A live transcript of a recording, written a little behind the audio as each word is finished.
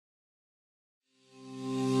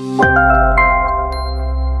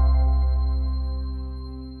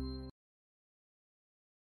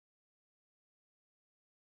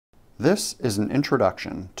This is an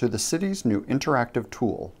introduction to the city's new interactive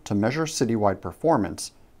tool to measure citywide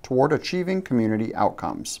performance toward achieving community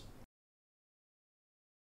outcomes.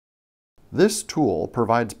 This tool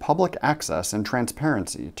provides public access and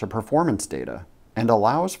transparency to performance data and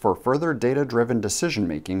allows for further data-driven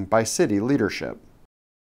decision-making by city leadership.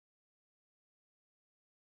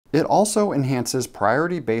 It also enhances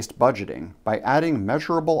priority-based budgeting by adding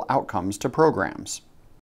measurable outcomes to programs.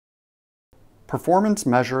 Performance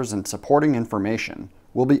measures and supporting information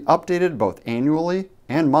will be updated both annually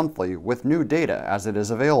and monthly with new data as it is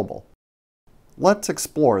available. Let's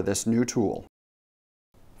explore this new tool.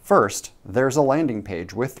 First, there's a landing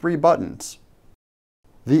page with 3 buttons.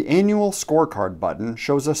 The Annual Scorecard button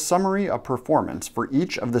shows a summary of performance for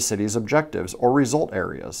each of the city's objectives or result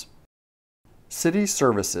areas. City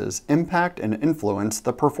services impact and influence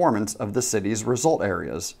the performance of the city's result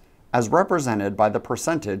areas, as represented by the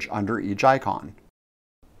percentage under each icon.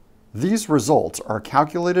 These results are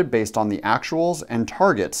calculated based on the actuals and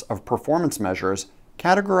targets of performance measures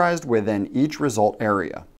categorized within each result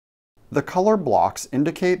area. The color blocks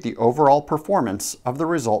indicate the overall performance of the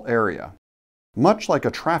result area. Much like a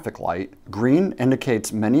traffic light, green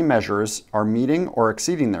indicates many measures are meeting or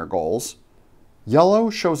exceeding their goals. Yellow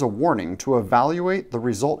shows a warning to evaluate the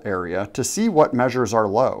result area to see what measures are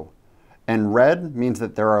low, and red means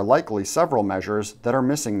that there are likely several measures that are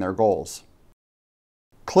missing their goals.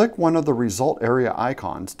 Click one of the result area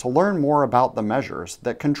icons to learn more about the measures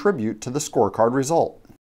that contribute to the scorecard result.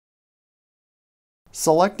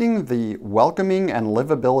 Selecting the Welcoming and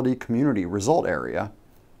Livability Community result area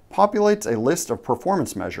populates a list of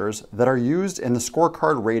performance measures that are used in the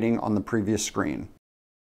scorecard rating on the previous screen.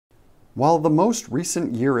 While the most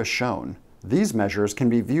recent year is shown, these measures can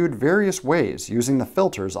be viewed various ways using the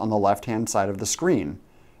filters on the left-hand side of the screen,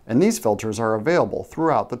 and these filters are available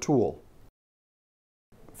throughout the tool.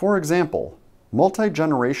 For example,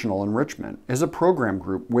 multi-generational enrichment is a program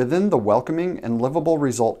group within the Welcoming and Livable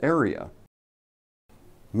result area.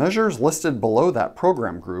 Measures listed below that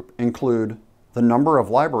program group include the number of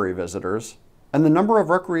library visitors and the number of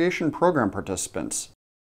recreation program participants.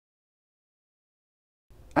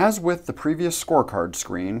 As with the previous scorecard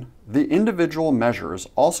screen, the individual measures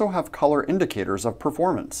also have color indicators of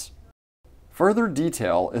performance. Further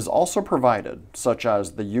detail is also provided, such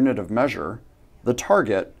as the unit of measure, the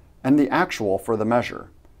target, and the actual for the measure,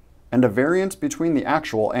 and a variance between the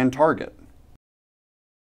actual and target.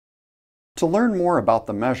 To learn more about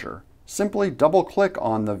the measure, simply double-click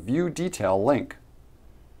on the View Detail link.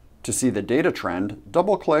 To see the data trend,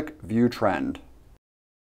 double-click View Trend.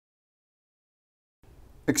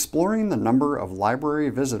 Exploring the number of library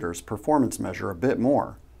visitors performance measure a bit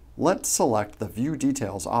more, let's select the View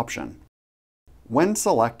Details option. When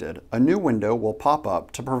selected, a new window will pop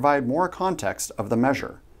up to provide more context of the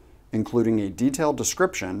measure, including a detailed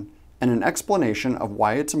description and an explanation of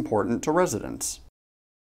why it's important to residents.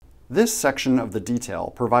 This section of the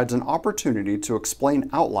detail provides an opportunity to explain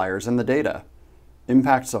outliers in the data,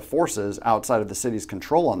 impacts of forces outside of the city's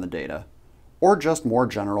control on the data, or just more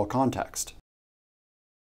general context.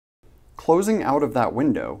 Closing out of that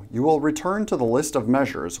window, you will return to the list of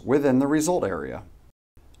measures within the result area.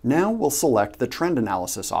 Now we'll select the Trend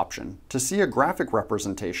Analysis option to see a graphic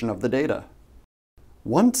representation of the data.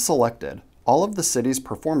 Once selected, all of the city's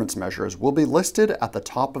performance measures will be listed at the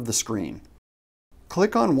top of the screen.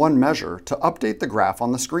 Click on one measure to update the graph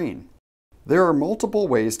on the screen. There are multiple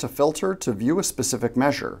ways to filter to view a specific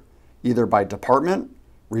measure, either by department,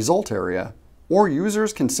 result area, or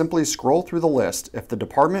users can simply scroll through the list if the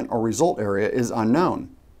department or result area is unknown.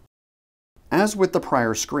 As with the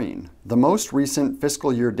prior screen, the most recent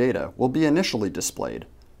fiscal year data will be initially displayed,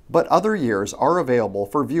 but other years are available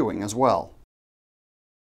for viewing as well.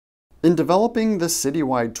 In developing this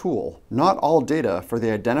citywide tool, not all data for the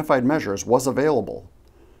identified measures was available,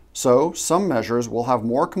 so some measures will have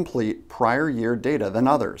more complete prior year data than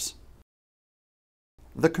others.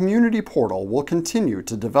 The community portal will continue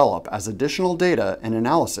to develop as additional data and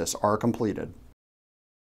analysis are completed.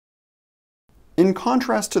 In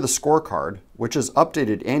contrast to the scorecard, which is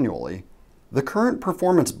updated annually, the current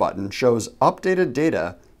performance button shows updated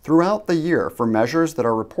data throughout the year for measures that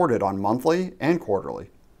are reported on monthly and quarterly.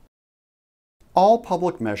 All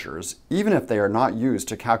public measures, even if they are not used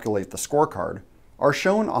to calculate the scorecard, are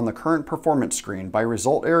shown on the current performance screen by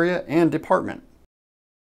result area and department.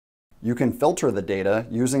 You can filter the data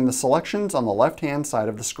using the selections on the left-hand side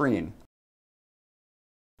of the screen.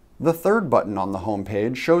 The third button on the home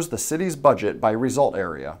page shows the city's budget by result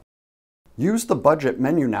area. Use the Budget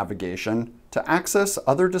menu navigation to access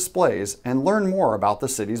other displays and learn more about the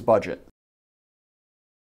city's budget.